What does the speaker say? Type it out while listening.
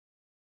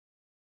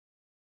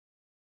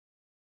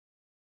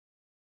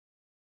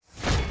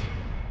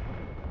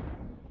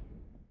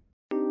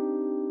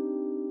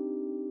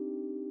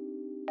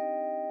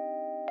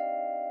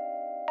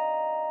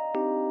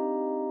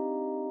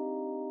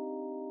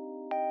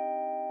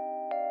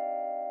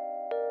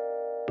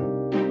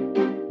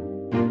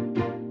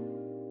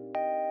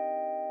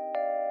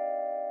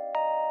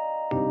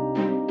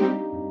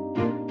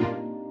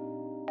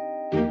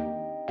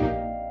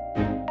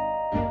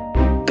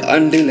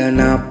காண்டுல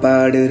நான்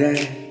பாடுறேன்,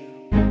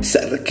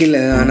 சரக்கில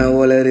ஆனா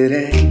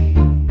வளருறேன்.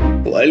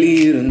 வழி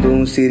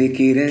இருந்தும்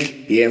சிரிக்கிறேன்,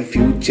 என்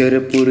ஃபியூச்சர்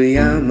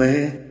புரியாம.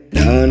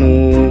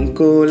 நானும்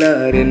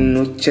கோளாரின்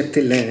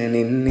உச்சத்துல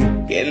நின்னு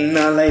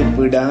என்னால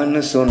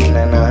இப்படான்னு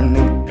சொன்ன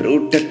நானு.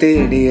 ரூட்டை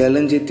தேடி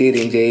அலைஞ்சு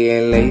திரிஞ்ச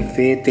என்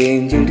லைஃபே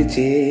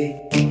தேஞ்சிடுச்சே.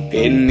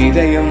 என்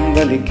இதயம்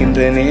வலிக்கின்ற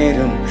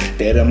நேரம்,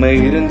 திறமை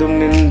இருந்தும்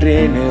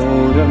நின்றேனே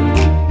ஓரம்.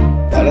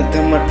 பலத்தை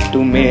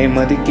மட்டுமே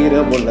மதிக்கிற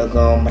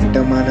உலகம்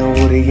மட்டமான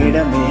ஒரு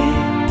இடமே.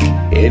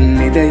 என்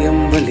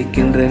இதயம்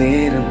வலிக்கின்ற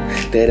நேரம்,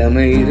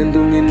 திறமை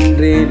இருந்தும்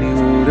நின்றேனே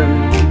ஓரம்.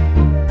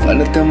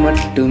 பலத்தை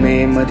மட்டுமே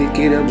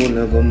மதிக்கிற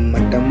உலகம்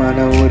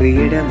மட்டமான ஒரு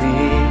இடமே.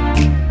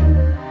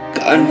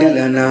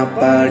 காண்டுல நான்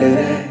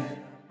பாடுறேன்,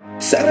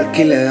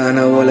 சரக்கில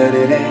ஆனா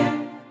வளருறேன்.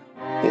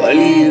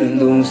 வழி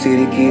இருந்தும்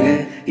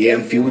சிரிக்கிறேன்,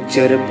 என்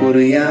ஃபியூச்சர்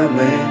புரியாம.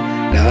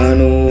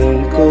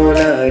 நானும்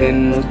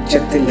கோளாரின்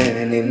உச்சத்துல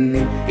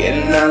நின்னு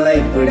என்னால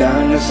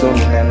இப்படான்னு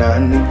சொன்ன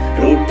நானு.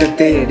 ரூட்டை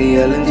தேடி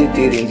அலைஞ்சு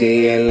திரிஞ்ச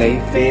என்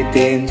லைஃபே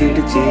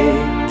தேஞ்சிடுச்சே.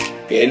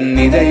 என்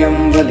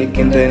இதயம்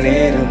வலிக்கின்ற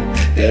நேரம்,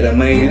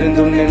 திறமை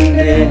இருந்தும்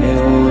நின்றேனே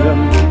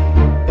ஓரம்.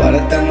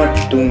 பலத்தை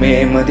மட்டுமே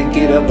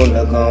மதிக்கிற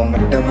உலகம்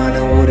மட்டமான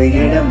ஒரு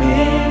இடமே.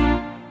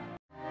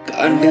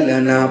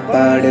 காண்டுல நான்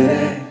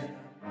பாடுறேன்,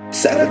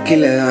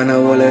 சரக்கில ஆனா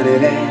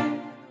வளருறேன்.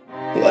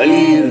 வழி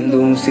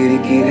இருந்தும்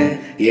சிரிக்கிறேன்,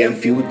 என்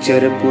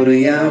ஃபியூச்சர்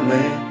புரியாம.